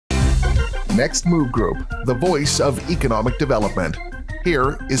Next Move Group, the voice of economic development.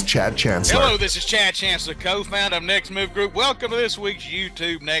 Here is Chad Chancellor. Hello, this is Chad Chancellor, co-founder of Next Move Group. Welcome to this week's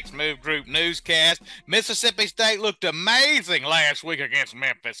YouTube Next Move Group newscast. Mississippi State looked amazing last week against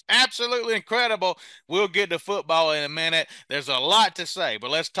Memphis. Absolutely incredible. We'll get to football in a minute. There's a lot to say, but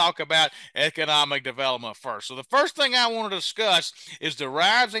let's talk about economic development first. So the first thing I want to discuss is the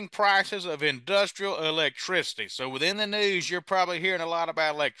rising prices of industrial electricity. So within the news, you're probably hearing a lot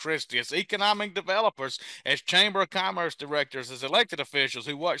about electricity. As economic developers, as Chamber of Commerce directors, as elected officials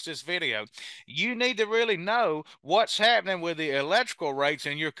who watch this video, you need to really know what's happening with the electrical rates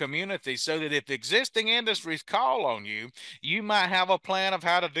in your community so that if existing industries call on you, you might have a plan of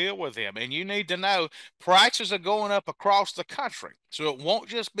how to deal with them. And you need to know prices are going up across the country. So it won't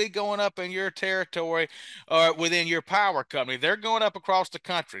just be going up in your territory or within your power company. They're going up across the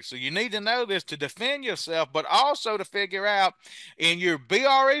country. So you need to know this to defend yourself, but also to figure out in your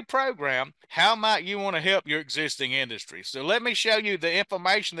BRE program, how might you want to help your existing industry. So let me show you the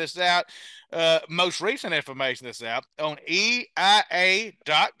information that's out, most recent information that's out on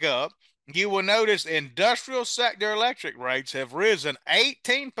EIA.gov. You will notice industrial sector electric rates have risen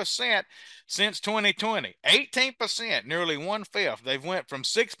 18% since 2020. 18%, nearly 1/5. They've went from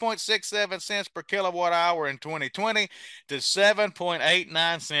 6.67 cents per kilowatt hour in 2020 to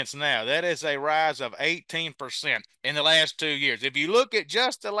 7.89 cents now. That is a rise of 18% in the last 2 years. If you look at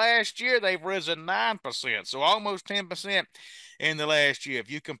just the last year, they've risen 9%, so almost 10% in the last year. If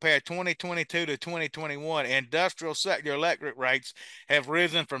you compare 2022 to 2021, industrial sector electric rates have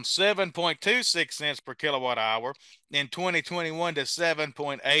risen from 7.26 cents per kilowatt hour in 2021 to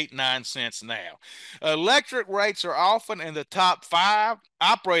 7.89 cents now. Electric rates are often in the top 5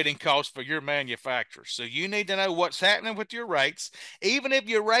 operating costs for your manufacturer. So you need to know what's happening with your rates. Even if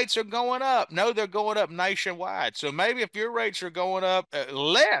your rates are going up, know they're going up nationwide. So maybe if your rates are going up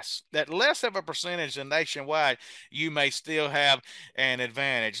less of a percentage than nationwide, you may still have an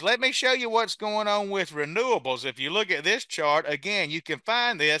advantage. Let me show you what's going on with renewables. If you look at this chart, again, you can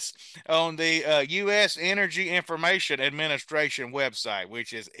find this on the U.S. Energy Information Administration website,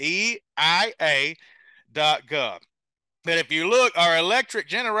 which is EIA.gov. But if you look, our electric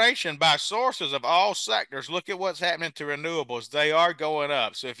generation by sources of all sectors, look at what's happening to renewables. They are going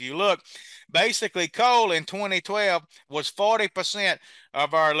up. So if you look, basically coal in 2012 was 40%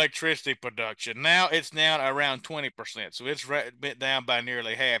 of our electricity production. Now it's down around 20%. So it's been down by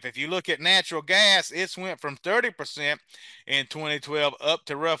nearly half. If you look at natural gas, it's went from 30% in 2012 up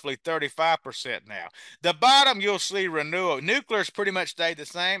to roughly 35% now. The bottom, you'll see renewable. Nuclear's pretty much stayed the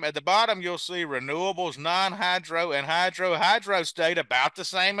same. At the bottom, you'll see renewables, non-hydro, and hydro. Hydro stayed about the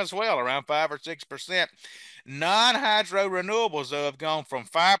same as well, around 5 or 6%. Non-hydro renewables, though, have gone from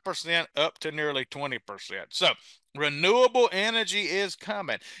 5% up to nearly 20%. So renewable energy is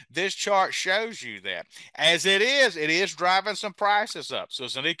coming. This chart shows you that. As it is driving some prices up. So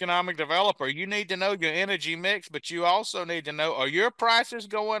as an economic developer, you need to know your energy mix, but you also need to know, are your prices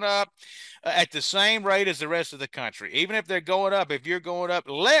going up at the same rate as the rest of the country? Even if they're going up, if you're going up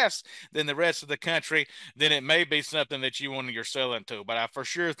less than the rest of the country, then it may be something that you're selling to. But I for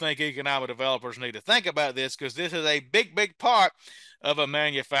sure think economic developers need to think about this, because this is a big part of a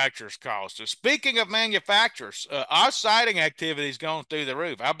manufacturer's cost. So speaking of manufacturers, our siting activity has gone through the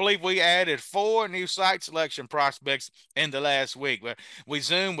roof. I believe we added 4 new site selection prospects in the last week. We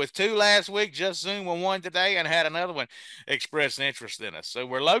Zoomed with 2 last week, just Zoomed with 1 today, and had another one express interest in us. So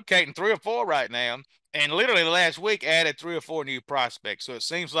we're locating 3 or 4 right now, and literally the last week added 3 or 4 new prospects. So it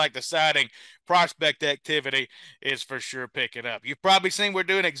seems like the siting prospect activity is for sure picking up. You've probably seen we're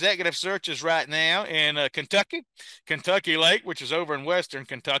doing executive searches right now in Kentucky Lake, which is over in western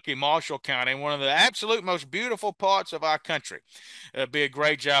Kentucky, Marshall County, one of the absolute most beautiful parts of our country. It'd be a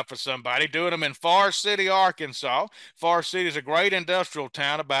great job for somebody. Doing them in Forest City, Arkansas. Forest City is a great industrial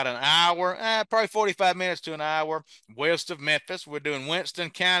town, about an hour, probably 45 minutes to an hour west of Memphis. We're doing Winston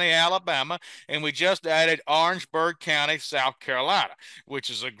County, Alabama, and we just added Orangeburg County, South Carolina, which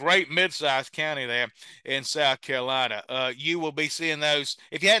is a great mid-sized county there in South Carolina. You will be seeing those.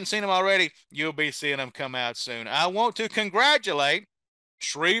 If you hadn't seen them already, you'll be seeing them come out soon. I want to congratulate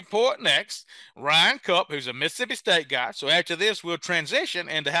Shreveport next, Ryan Cup, who's a Mississippi State guy. So after this, we'll transition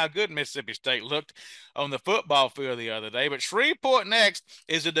into how good Mississippi State looked on the football field the other day. But Shreveport next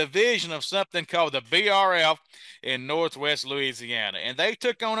is a division of something called the BRF in Northwest Louisiana. And they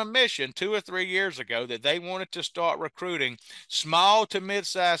took on a mission 2 or 3 years ago that they wanted to start recruiting small to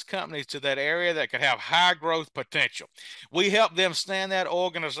mid-sized companies to that area that could have high growth potential. We helped them stand that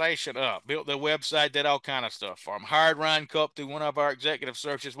organization up, built their website, did all kind of stuff for them. Hired Ryan Cup through one of our executive executive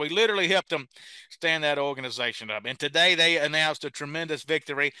searches. We literally helped them stand that organization up. And today they announced a tremendous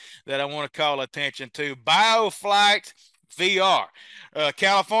victory that I want to call attention to. BioFlight VR, a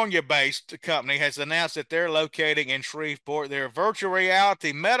California-based company, has announced that they're locating in Shreveport. They're a virtual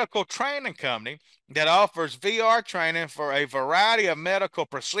reality medical training company that offers VR training for a variety of medical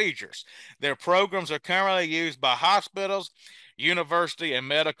procedures. Their programs are currently used by hospitals, university, and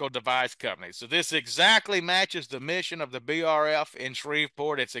medical device companies. So this exactly matches the mission of the BRF in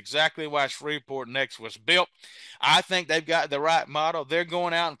Shreveport. It's exactly why Shreveport Next was built. I think they've got the right model. They're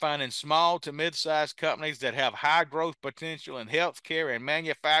going out and finding small to mid-sized companies that have high growth potential in healthcare and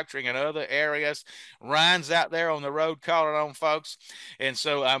manufacturing and other areas. Ryan's out there on the road calling on folks. And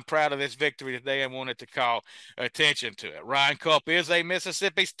so I'm proud of this victory today and wanted to call attention to it. Ryan Culp is a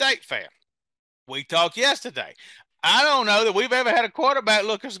Mississippi State fan. We talked yesterday. I don't know that we've ever had a quarterback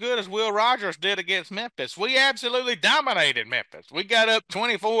look as good as Will Rogers did against Memphis. We absolutely dominated Memphis. We got up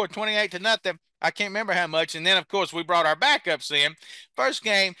 24, 28 to nothing. I can't remember how much. And then, of course, we brought our backups in first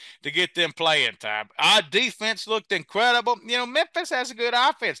game to get them playing time. Our defense looked incredible. You know, Memphis has a good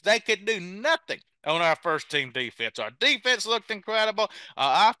offense. They could do nothing on our first team defense. Our defense looked incredible.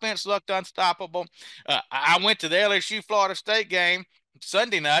 Our offense looked unstoppable. I went to the LSU Florida State game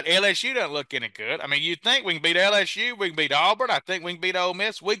Sunday night. LSU doesn't look any good. I mean, you think we can beat LSU, we can beat Auburn. I think we can beat Ole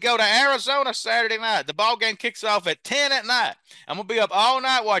Miss. We go to Arizona Saturday night. The ball game kicks off at 10 at night. I'm gonna be up all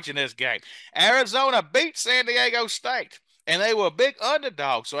night watching this game. Arizona beat San Diego State, and they were a big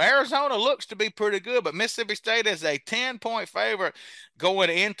underdog. So Arizona looks to be pretty good, but Mississippi State is a 10-point favorite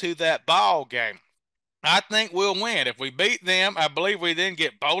going into that ball game. I think we'll win. If we beat them, I believe we then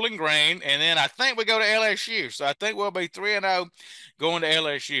get Bowling Green, and then I think we go to LSU. So I think we'll be 3-0 going to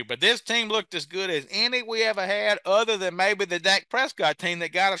LSU. But this team looked as good as any we ever had, other than maybe the Dak Prescott team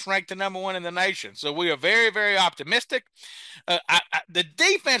that got us ranked the #1 in the nation. So we are very, very optimistic. The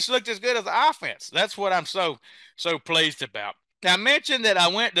defense looked as good as the offense. That's what I'm so pleased about. I mentioned that I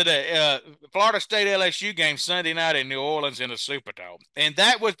went to the Florida State LSU game Sunday night in New Orleans in the Superdome, and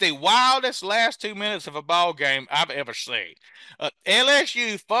that was the wildest last 2 minutes of a ball game I've ever seen.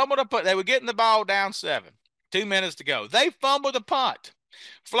 LSU fumbled a punt. They were getting the ball down 7, 2 minutes to go. They fumbled the punt.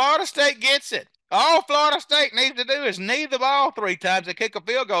 Florida State gets it. All Florida State needs to do is knee the ball 3 times and kick a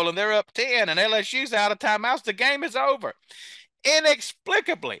field goal, and they're up 10, and LSU's out of timeouts. The game is over.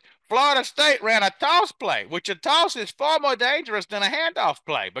 Inexplicably, Florida State ran a toss play, which a toss is far more dangerous than a handoff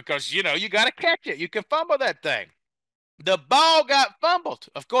play because, you know, you got to catch it. You can fumble that thing. The ball got fumbled.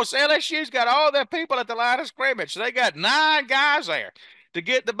 Of course, LSU's got all their people at the line of scrimmage. They got 9 guys there to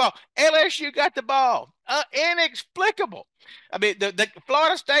get the ball. LSU got the ball. Inexplicable. I mean, the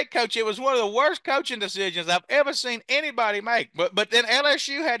Florida State coach, it was one of the worst coaching decisions I've ever seen anybody make. But then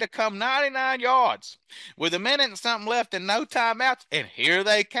LSU had to come 99 yards with a minute and something left and no timeouts. And here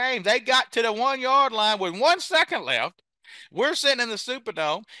they came. They got to the 1-yard line with 1 second left. We're sitting in the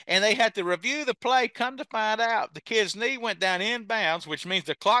Superdome, and they had to review the play. Come to find out, the kid's knee went down inbounds, which means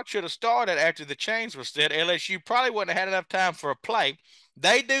the clock should have started after the chains were set. LSU probably wouldn't have had enough time for a play.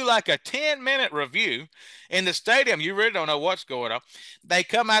 They do like a 10-minute review in the stadium. You really don't know what's going on. They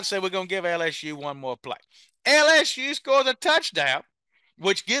come out and say, we're going to give LSU 1 more play. LSU scores a touchdown,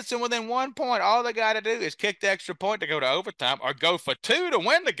 which gets them within 1 point. All they got to do is kick the extra point to go to overtime or go for 2 to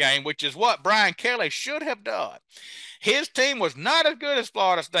win the game, which is what Brian Kelly should have done. His team was not as good as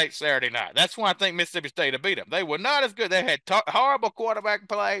Florida State Saturday night. That's why I think Mississippi State have beat them. They were not as good. They had horrible quarterback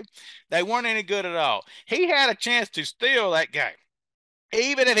play. They weren't any good at all. He had a chance to steal that game.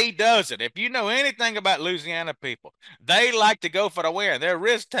 Even if he doesn't, if you know anything about Louisiana people, they like to go for the win. They're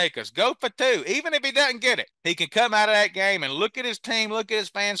risk takers. Go for 2. Even if he doesn't get it, he can come out of that game and look at his team, look at his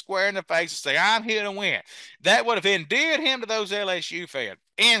fans square in the face and say, I'm here to win. That would have endeared him to those LSU fans.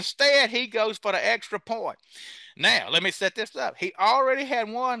 Instead, he goes for the extra point. Now, let me set this up. He already had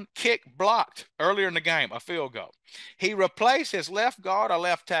 1 kick blocked earlier in the game, a field goal. He replaced his left guard or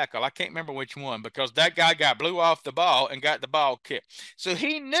left tackle. I can't remember which one because that guy blew off the ball and got the ball kicked. So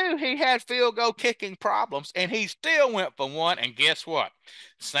he knew he had field goal kicking problems, and he still went for 1. And guess what?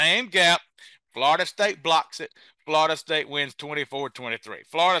 Same gap. Florida State blocks it. Florida State wins 24-23.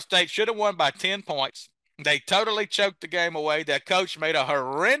 Florida State should have won by 10 points. They totally choked the game away. That coach made a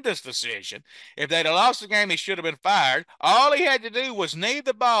horrendous decision. If they'd have lost the game, he should have been fired. All he had to do was knee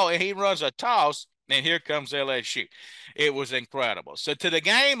the ball, and he runs a toss, and here comes LSU. It was incredible. So to the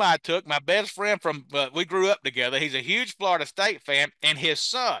game I took, my best friend from, we grew up together. He's a huge Florida State fan, and his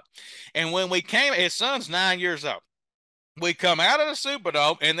son. And when we came, his son's 9 years old. We come out of the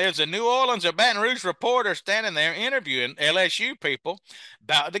Superdome, and there's a New Orleans or Baton Rouge reporter standing there interviewing LSU people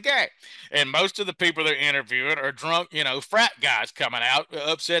about the game. And most of the people they're interviewing are drunk, frat guys coming out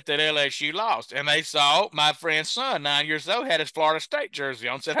upset that LSU lost. And they saw my friend's son, 9 years old, had his Florida State jersey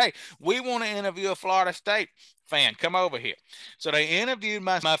on, said, "Hey, we want to interview a Florida State fan. Come over here." So they interviewed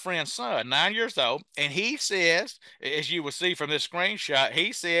my friend's son, 9 years old, and he says, as you will see from this screenshot,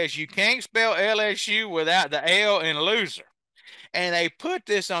 he says you can't spell LSU without the L in loser. And they put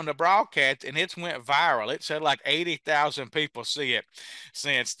this on the broadcast, and it's went viral. It said like 80,000 people see it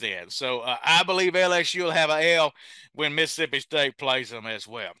since then. So I believe LSU will have an L when Mississippi State plays them as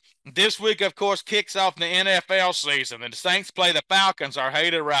well. This week, of course, kicks off the NFL season. The Saints play the Falcons, our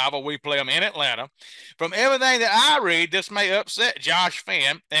hated rival. We play them in Atlanta. From everything that I read, this may upset Josh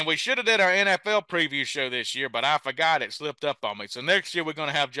Finn, and we should have did our NFL preview show this year, but I forgot it slipped up on me. So next year we're going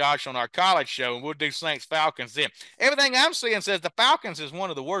to have Josh on our college show, and we'll do Saints Falcons then. Everything I'm seeing says the Falcons is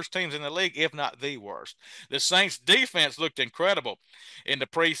one of the worst teams in the league, if not the worst. The Saints defense looked incredible in the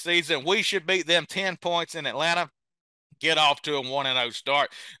preseason. We should beat them 10 points in Atlanta. Get off to a 1-0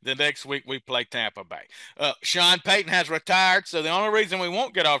 start. The next week we play Tampa Bay. Sean Payton has retired, so the only reason we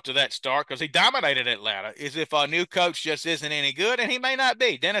won't get off to that start, because he dominated Atlanta, is if our new coach just isn't any good, and he may not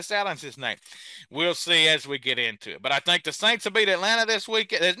be. Dennis Allen's his name. We'll see as we get into it. But I think the Saints will beat Atlanta this week.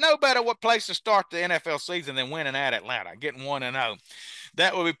 There's no better place to start the NFL season than winning at Atlanta, getting 1-0.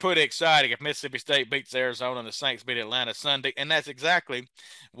 That would be pretty exciting if Mississippi State beats Arizona and the Saints beat Atlanta Sunday, and that's exactly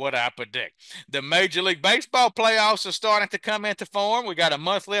what I predict. The Major League Baseball playoffs are starting to come into form. We got a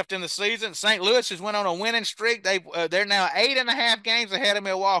month left in the season. St. Louis has went on a winning streak. They're now 8.5 games ahead of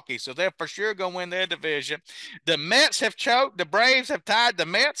Milwaukee, so they're for sure going to win their division. The Mets have choked. The Braves have tied the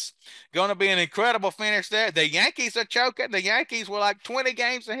Mets. Going to be an incredible finish there. The Yankees are choking. The Yankees were like 20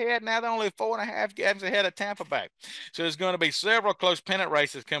 games ahead. Now they're only 4.5 games ahead of Tampa Bay. So there's going to be several close pennant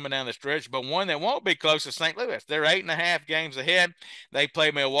races coming down the stretch, but one that won't be close is St. Louis. They're 8.5 games ahead. They play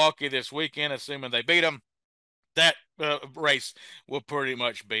Milwaukee this weekend, assuming they beat them. That race will pretty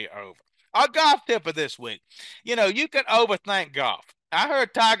much be over. Our golf tip of this week. You can overthink golf. I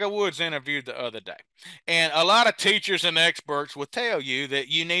heard Tiger Woods interviewed the other day, and a lot of teachers and experts will tell you that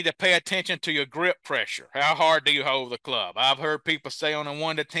you need to pay attention to your grip pressure. How hard do you hold the club? I've heard people say on a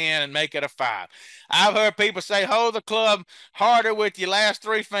 1 to 10 and make it a 5. I've heard people say hold the club harder with your last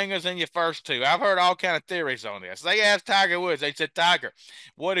 3 fingers than your first 2. I've heard all kind of theories on this. They asked Tiger Woods, they said, "Tiger,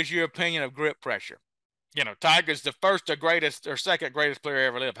 what is your opinion of grip pressure?" Tiger's the first or greatest or second greatest player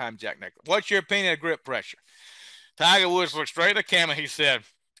ever lived behind Jack Nicklaus. What's your opinion of grip pressure? Tiger Woods looked straight at the camera. He said,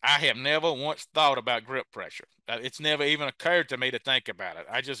 "I have never once thought about grip pressure. It's never even occurred to me to think about it.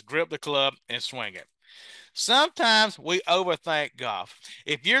 I just grip the club and swing it." Sometimes we overthink golf.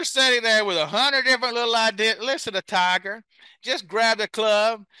 If you're sitting there with 100 different little ideas, listen to Tiger. Just grab the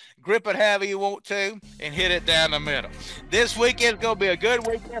club, grip it however you want to, and hit it down the middle. This weekend's going to be a good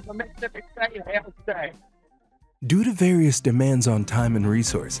weekend for Mississippi State. Hell State. Due to various demands on time and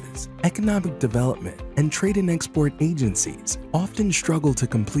resources, economic development and trade and export agencies often struggle to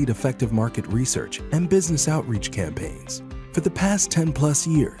complete effective market research and business outreach campaigns. For the past 10+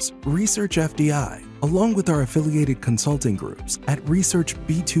 years, Research FDI, along with our affiliated consulting groups at Research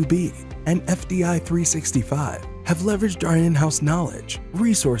B2B and FDI 365, have leveraged our in-house knowledge,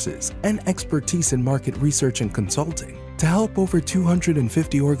 resources, and expertise in market research and consulting to help over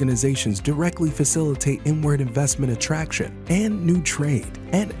 250 organizations directly facilitate inward investment attraction and new trade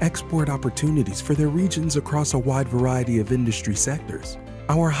and export opportunities for their regions across a wide variety of industry sectors.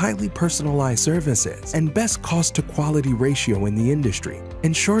 Our highly personalized services and best cost to quality ratio in the industry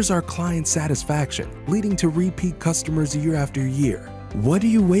ensures our client satisfaction, leading to repeat customers year after year. What are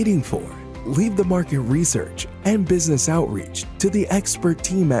you waiting for? Leave the market research and business outreach to the expert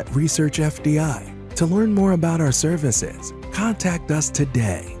team at Research FDI. To learn more about our services, contact us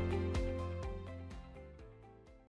today.